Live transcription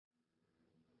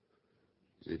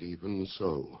it even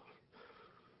so?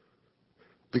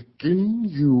 Begin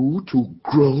you to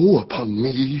grow upon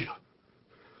me?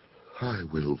 I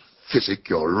will physic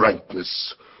your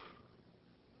rankness,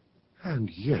 and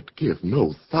yet give no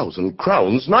 1,000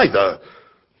 crowns neither.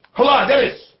 Hola,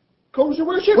 Dennis! Comes your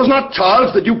worship? Was not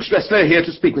Charles, the Duke's wrestler, here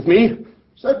to speak with me?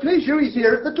 So please you, he's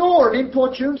here at the door, and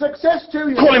importunes access to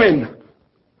you. Call him in.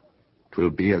 'Twill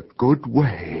be a good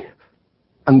way.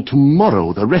 And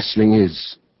tomorrow the wrestling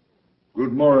is.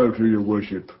 Good morrow to your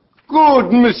worship.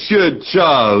 Good, Monsieur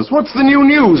Charles. What's the new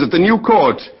news at the new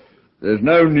court? There's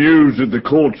no news at the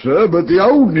court, sir, but the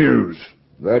old news.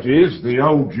 That is, the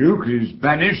old Duke is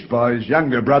banished by his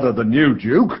younger brother, the new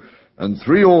Duke, and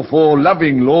 3 or 4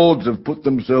 loving lords have put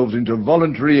themselves into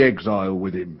voluntary exile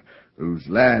with him, whose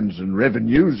lands and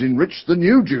revenues enrich the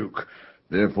new Duke.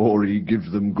 Therefore he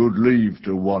gives them good leave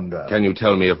to wander. Can you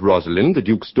tell me if Rosalind, the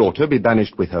Duke's daughter, be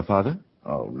banished with her father?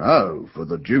 Oh, no, for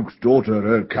the Duke's daughter,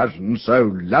 her cousin,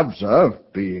 so loves her,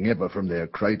 being ever from their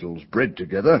cradles bred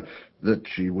together, that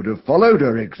she would have followed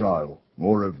her exile,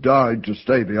 or have died to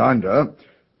stay behind her.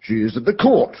 She is at the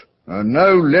court, and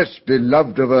no less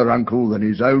beloved of her uncle than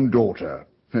his own daughter,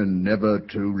 and never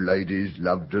 2 ladies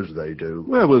loved as they do.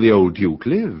 Where will the old Duke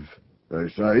live? They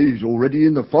say he's already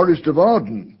in the forest of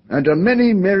Arden, and a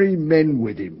many merry men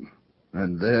with him,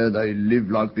 and there they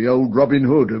live like the old Robin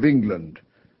Hood of England.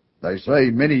 They say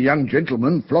many young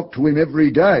gentlemen flock to him every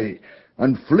day,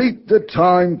 and fleet the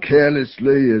time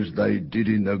carelessly as they did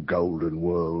in the golden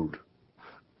world.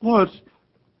 What?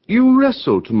 You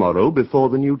wrestle tomorrow before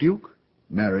the new Duke?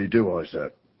 Marry do I,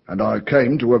 sir, and I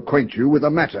came to acquaint you with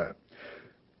a matter.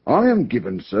 I am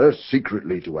given, sir,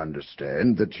 secretly to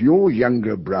understand that your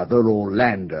younger brother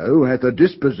Orlando hath a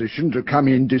disposition to come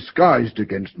in disguised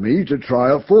against me to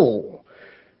try a fall.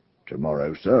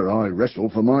 Tomorrow, sir, I wrestle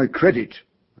for my credit,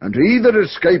 and he that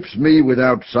escapes me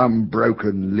without some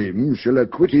broken limb shall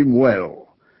acquit him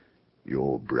well.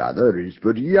 Your brother is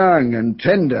but young and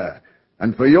tender,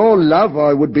 and for your love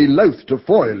I would be loath to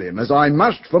foil him, as I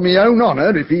must for my own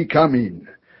honour if he come in.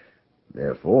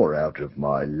 Therefore, out of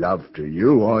my love to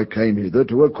you, I came hither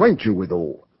to acquaint you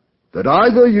withal, that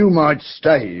either you might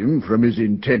stay him from his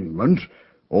intendment,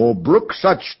 or brook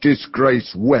such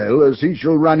disgrace well as he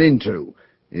shall run into,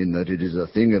 in that it is a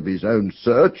thing of his own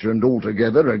search, and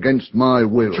altogether against my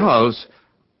will. Charles,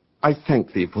 I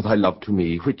thank thee for thy love to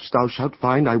me, which thou shalt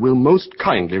find I will most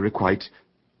kindly requite.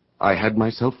 I had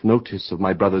myself notice of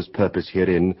my brother's purpose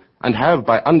herein, and have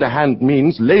by underhand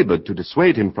means laboured to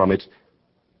dissuade him from it.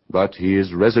 But he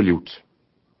is resolute.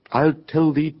 I'll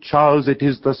tell thee, Charles, it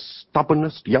is the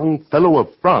stubbornest young fellow of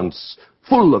France,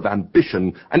 full of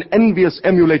ambition, an envious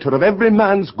emulator of every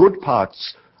man's good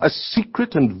parts, a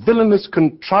secret and villainous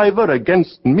contriver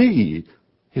against me,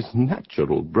 his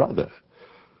natural brother.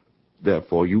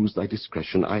 Therefore use thy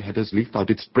discretion. I had as lief thou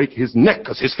didst break his neck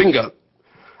as his finger.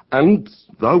 And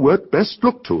thou wert best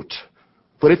look to't.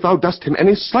 For if thou dost him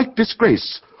any slight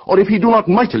disgrace, or if he do not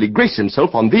mightily grace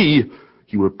himself on thee,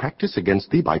 he will practice against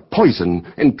thee by poison,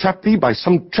 entrap thee by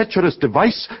some treacherous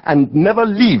device, and never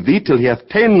leave thee till he hath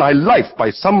ta'en thy life by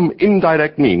some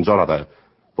indirect means or other.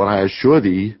 For I assure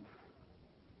thee,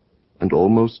 and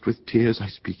almost with tears I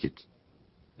speak it,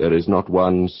 there is not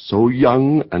one so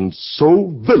young and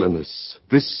so villainous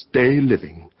this day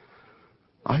living.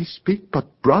 I speak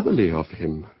but brotherly of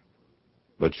him,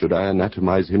 but should I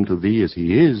anatomize him to thee as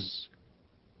he is,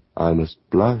 I must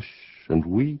blush and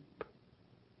weep,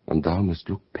 and thou must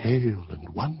look pale and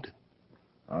wonder.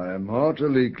 I am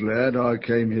heartily glad I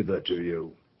came hither to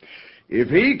you. If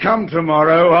he come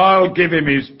tomorrow, I'll give him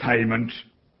his payment.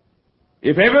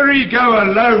 If ever he go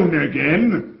alone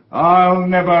again, I'll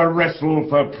never wrestle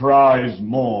for prize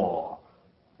more.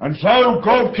 And so,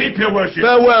 God keep your worship.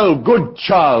 Farewell, good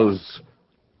Charles.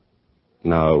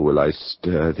 Now will I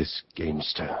stir this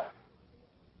gamester.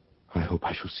 I hope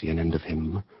I shall see an end of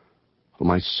him, for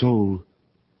my soul,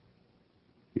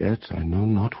 yet I know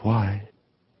not why,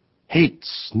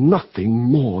 hates nothing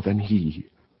more than he.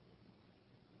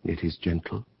 It is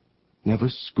gentle, never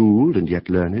schooled, and yet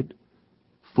learned,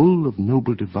 full of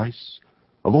noble device,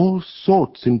 of all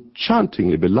sorts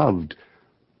enchantingly beloved,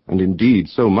 and indeed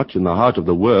so much in the heart of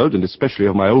the world, and especially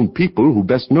of my own people who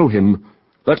best know him,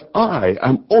 that I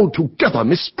am altogether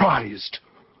misprized.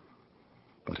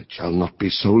 But it shall not be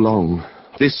so long.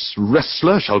 This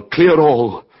wrestler shall clear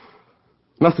all.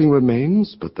 Nothing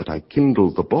remains but that I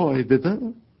kindle the boy thither,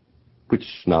 which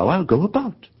now I'll go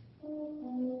about.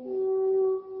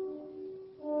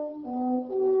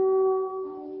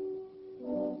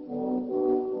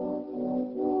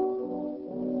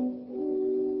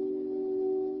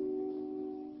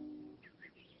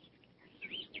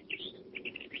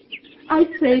 I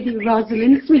pray thee,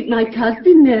 Rosalind, sweet my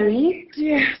cousin, Mary.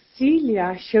 Dear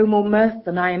Celia, I show more mirth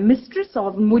than I am mistress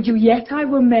of, and would you yet I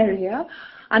were merrier?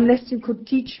 Unless you could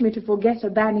teach me to forget a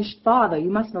banished father, you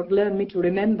must not learn me to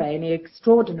remember any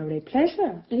extraordinary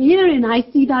pleasure. Herein I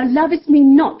see thou lovest me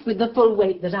not with the full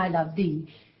weight that I love thee.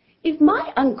 If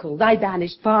my uncle, thy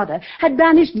banished father, had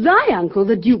banished thy uncle,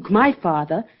 the Duke, my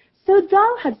father, so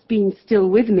thou hadst been still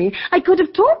with me, I could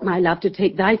have taught my love to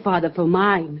take thy father for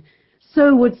mine.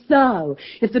 So wouldst thou,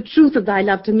 if the truth of thy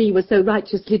love to me was so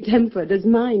righteously tempered as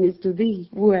mine is to thee.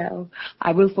 Well,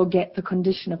 I will forget the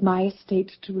condition of my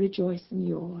estate to rejoice in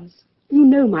yours. You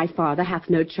know my father hath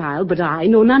no child but I,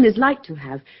 nor none is like to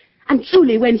have. And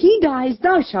truly, when he dies,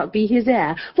 thou shalt be his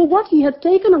heir. For what he hath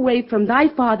taken away from thy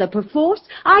father perforce,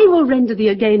 I will render thee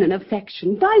again in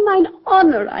affection. By mine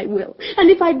honour I will. And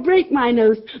if I break mine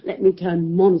oath, let me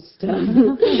turn monster.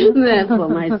 Therefore,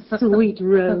 my sweet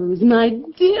Rose, my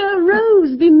dear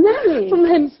Rose, be merry. From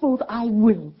henceforth I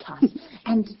will, cousin,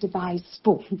 and devise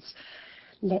sports.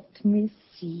 Let me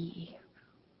see.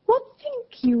 What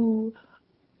think you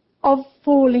of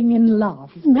falling in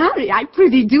love? Marry, I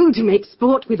prithee do to make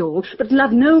sport withal, but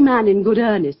love no man in good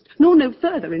earnest, nor no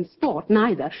further in sport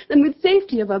neither, than with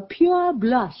safety of a pure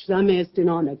blush thou mayest in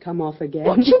honour come off again.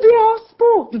 What should be our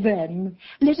sport then?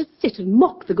 Let us sit and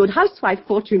mock the good housewife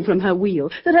Fortune from her wheel,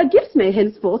 that her gifts may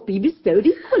henceforth be bestowed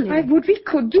equally. I would we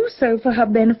could do so, for her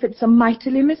benefits are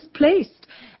mightily misplaced,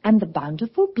 and the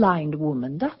bountiful blind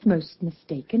woman doth most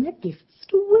mistake in her gifts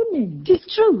to women. 'Tis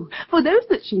true, for those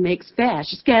that she makes fair,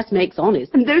 she scarce makes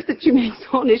honest, and those that she makes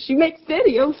honest, she makes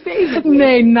very ill-favoured.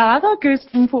 Nay, neither goes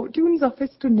from Fortune's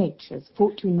office to Nature's.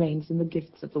 Fortune reigns in the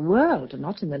gifts of the world, and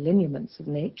not in the lineaments of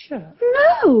Nature.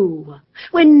 No!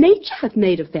 When Nature hath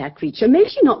made a fair creature, may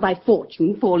she not by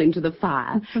Fortune fall into the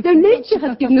fire? Though Nature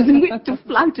hath given us wit to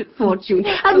flout at Fortune,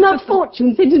 hath not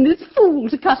Fortune sent in this fool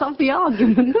to cut off the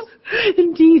argument?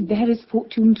 Indeed, there is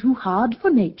Fortune too hard for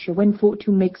Nature, when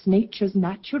Fortune makes Nature's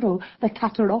natural the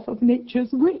cutter off of Nature's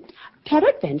wit.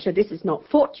 Peradventure, this is not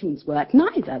Fortune's work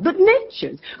neither, but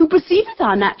Nature's, who perceiveth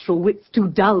our natural wits too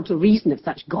dull to reason of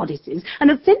such goddesses, and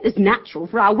hath sent this natural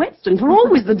for our whetstone, for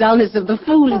always the dullness of the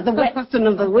fool is the whetstone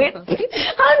of the wit.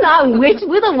 How now, wit,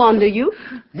 whither wander you?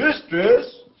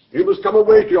 Mistress, he was come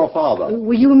away to your father.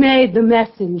 Were you made the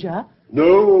messenger?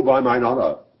 No, by mine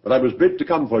honour, but I was bid to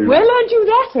come for you. Well, aren't you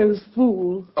that, old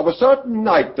fool? Of a certain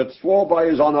knight that swore by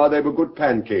his honour they were good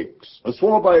pancakes, and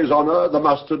swore by his honour the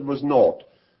mustard was naught.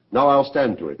 Now I'll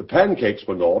stand to it. The pancakes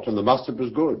were naught, and the mustard was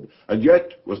good, and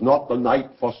yet was not the knight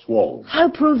forsworn. How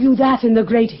prove you that in the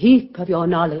great heap of your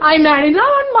knowledge? I marry, now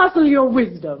unmuzzle your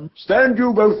wisdom. Stand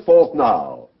you both forth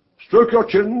now. Stroke your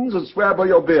chins, and swear by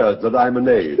your beards that I'm a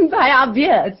knave. By our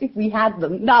beards, if we had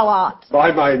them, thou art.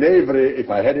 By my knavery, if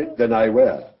I had it, then I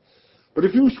were. But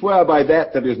if you swear by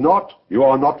that is not, you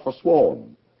are not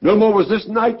forsworn. No more was this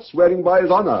knight swearing by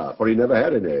his honour, for he never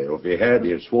had any, or if he had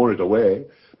sworn it away,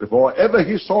 before ever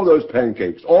he saw those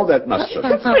pancakes, or that mustard.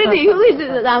 Prithee, who is it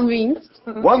that thou meanst?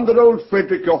 One that old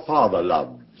Frederick your father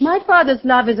loved. My father's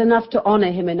love is enough to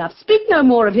honour him enough. Speak no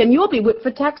more of him, you'll be whipped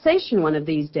for taxation one of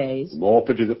these days. More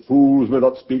pity that fools may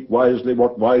not speak wisely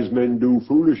what wise men do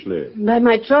foolishly. By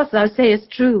my troth, thou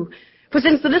sayest true. For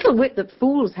since the little wit that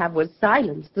fools have was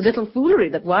silence, the little foolery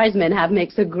that wise men have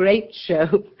makes a great show.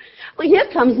 Well, here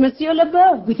comes Monsieur Le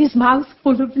Beau, with his mouth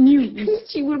full of news.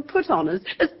 She will put on us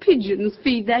as pigeons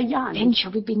feed their young. Then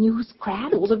shall we be news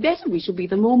crabbed? All the better, we shall be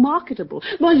the more marketable.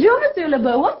 Bonjour, Monsieur Le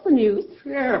Beau, what's the news?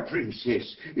 Fair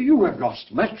princess, you have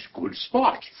lost much good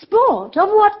sport. Sport? Of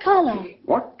what colour?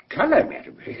 What colour,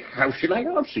 madam? How shall I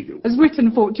answer you? As wit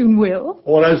and fortune will.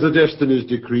 Or as the destinies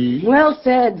decree. Well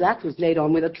said, that was laid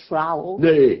on with a trowel.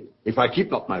 Nay, if I keep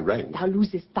not my rank. Thou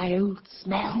losest thy old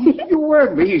smell. You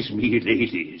amaze me,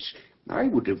 ladies. I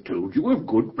would have told you of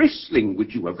good wrestling,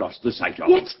 which you have lost the sight of.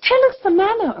 Yet tell us the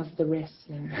manner of the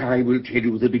wrestling. I will tell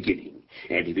you the beginning,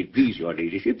 and if it please your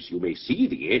ladyships, you may see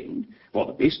the end, for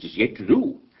the best is yet to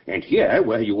do. And here,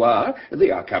 where you are, they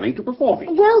are coming to perform it.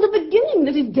 Well, the beginning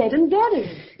that is dead and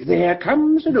buried. There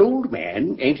comes an old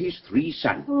man and his 3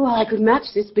 sons. Oh, I could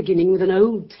match this beginning with an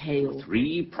old tale.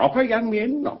 3 proper young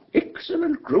men of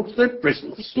excellent growth and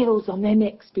presence. Bills on their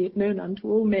necks be it known unto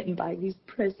all men by these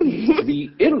presents. The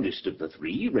eldest of the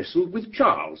 3 wrestled with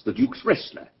Charles, the Duke's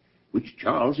wrestler, which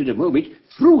Charles in a moment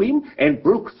threw him and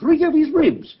broke 3 of his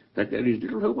ribs, that there is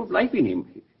little hope of life in him.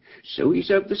 So he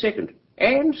served the second,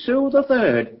 and so the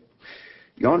third.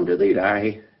 Yonder they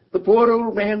lie, the poor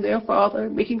old man their father,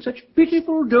 making such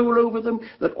pitiful dole over them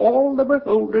that all the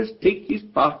beholders take his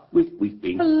part with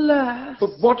weeping. Alas!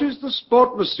 But what is the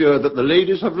sport, monsieur, that the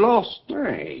ladies have lost?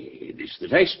 Why, this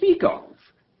that I speak of.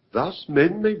 Thus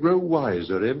men may grow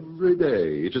wiser every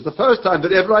day. It is the first time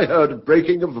that ever I heard of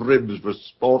breaking of ribs for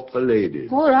sport for ladies.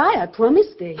 For I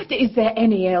promise thee. But is there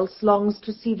any else longs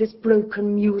to see this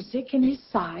broken music in his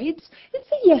sides? Is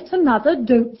there yet another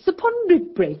dotes upon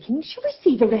rib-breaking? Shall we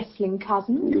see the wrestling,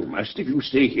 cousin? You must if you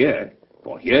stay here,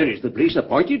 for here is the place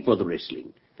appointed for the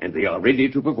wrestling, and they are ready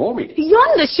to perform it.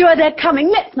 Yonder, sure they're coming.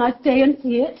 Let's now stay and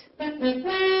see it.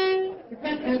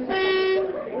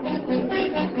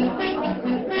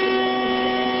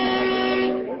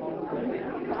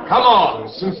 Come on,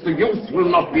 since the youth will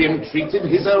not be entreated,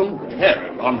 his own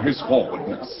peril on his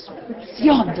forwardness. It's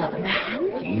yonder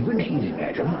man. Even he,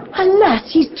 madam. Alas,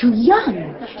 he's too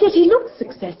young, yet he looks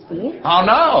successfully. How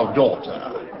now,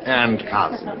 daughter and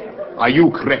cousin? Are you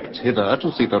crept hither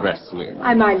to see the wrestling?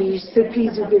 Ay, my liege, so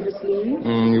please you give us leave.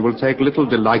 You will take little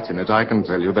delight in it, I can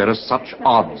tell you. There are such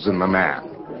odds in the man.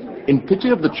 In pity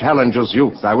of the challenger's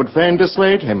youth, I would fain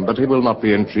dissuade him, but he will not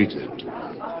be entreated.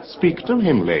 Speak to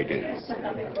him, ladies.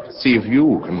 See if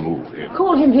you can move him.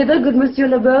 Call him hither, good Monsieur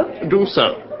Lebeau. Do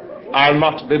so. I'll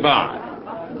not be by.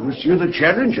 Monsieur the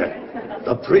Challenger,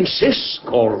 the princess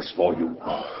calls for you.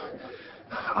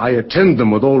 I attend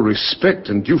them with all respect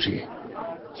and duty.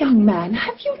 Young man,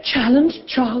 have you challenged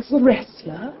Charles the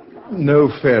wrestler? No,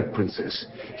 fair princess.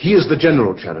 He is the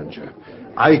general challenger.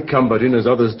 I come but in as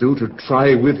others do to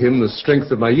try with him the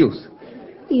strength of my youth.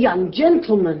 Young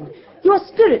gentleman, your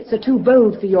spirits are too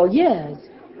bold for your years.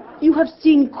 You have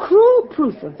seen cruel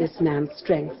proof of this man's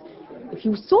strength. If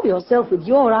you saw yourself with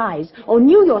your eyes, or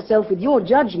knew yourself with your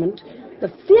judgment,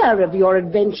 the fear of your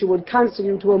adventure would counsel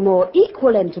you to a more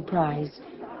equal enterprise.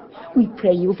 We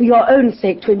pray you, for your own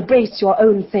sake, to embrace your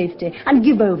own safety, and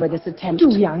give over this attempt. Do,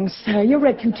 young sir, your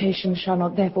reputation shall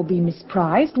not therefore be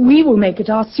misprized. We will make it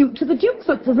our suit to the Duke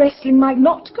that the wrestling might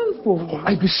not go forward.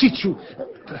 I beseech you,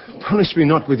 punish me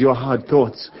not with your hard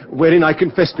thoughts, wherein I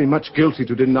confess me much guilty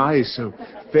to deny so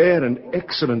fair and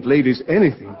excellent ladies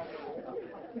anything.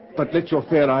 But let your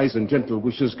fair eyes and gentle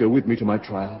wishes go with me to my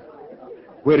trial,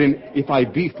 wherein, if I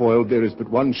be foiled, there is but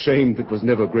one shame that was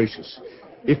never gracious.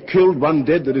 If killed, one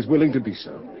dead that is willing to be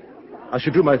so. I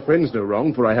should do my friends no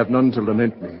wrong, for I have none to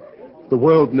lament me. The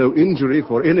world no injury,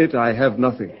 for in it I have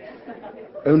nothing.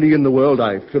 Only in the world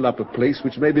I fill up a place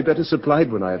which may be better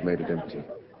supplied when I have made it empty.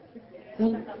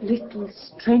 The little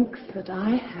strength that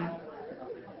I have,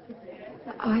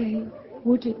 I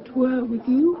would it were with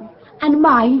you. And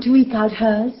mine to eke out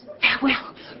hers. Farewell.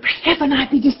 Pray heaven I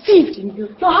be deceived in you.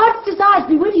 Your heart's desires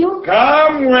be with you.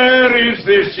 Come, where is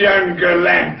this young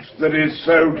gallant that is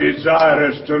so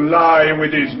desirous to lie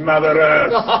with his mother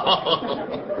earth?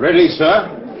 Ready,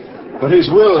 sir. But his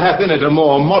will hath in it a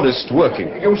more modest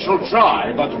working. You shall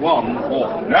try but one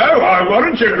form. No, I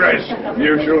warrant your grace.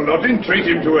 You shall not entreat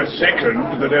him to a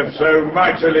second that have so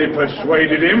mightily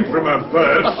persuaded him from a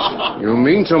first. You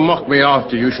mean to mock me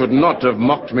after you should not have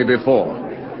mocked me before.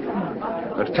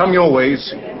 But come your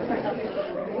ways.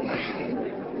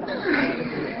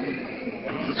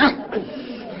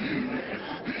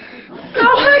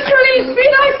 Now, Hercules, be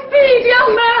thy speed,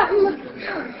 young man!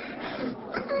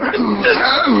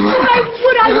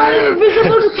 Would I were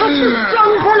invisible to catch the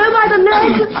strong fellow by the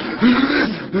leg?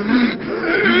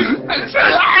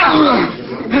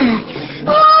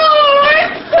 Oh,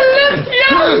 excellent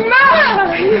young man!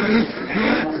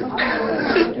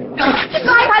 If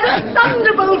I had a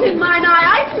thunderbolt in mine eye,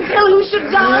 I can tell who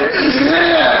should die.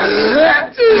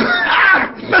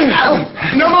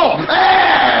 No more!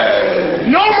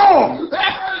 No more!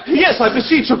 Yes, I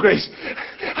beseech your grace.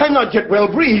 I'm not yet well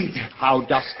breathed. How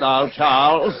dost thou,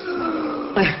 Charles?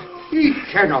 He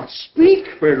cannot speak,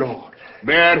 my lord.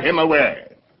 Bear him away.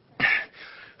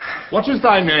 What is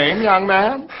thy name, young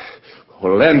man?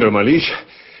 Orlando, my liege.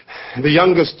 The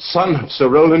youngest son of Sir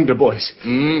Roland de Boys.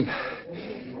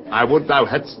 I would thou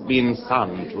hadst been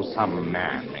son to some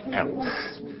man else.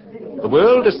 The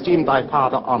world esteemed thy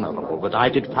father honourable, but I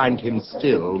did find him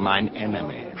still mine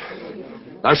enemy.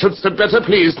 Thou shouldst have better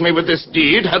pleased me with this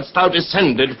deed, hadst thou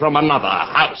descended from another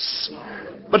house.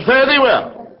 But fare thee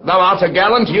well, thou art a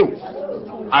gallant youth.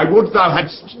 I would thou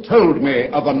hadst told me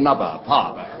of another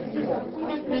father.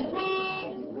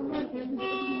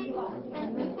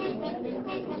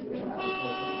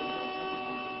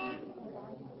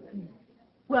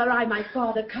 Were I my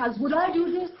father, coz, would I do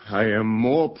this? I am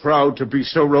more proud to be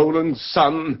Sir Roland's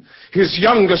son, his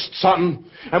youngest son,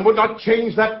 and would not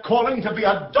change that calling to be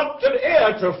adopted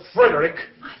heir to Frederick.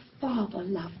 My father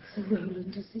loved Sir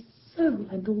Roland as his soul,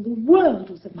 and all the world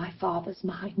was of my father's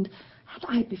mind. Had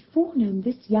I before known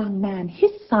this young man,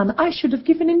 his son, I should have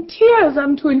given in tears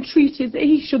unto entreaties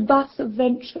he should thus have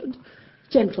ventured.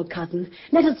 Gentle cousin,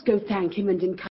 let us go thank him and encourage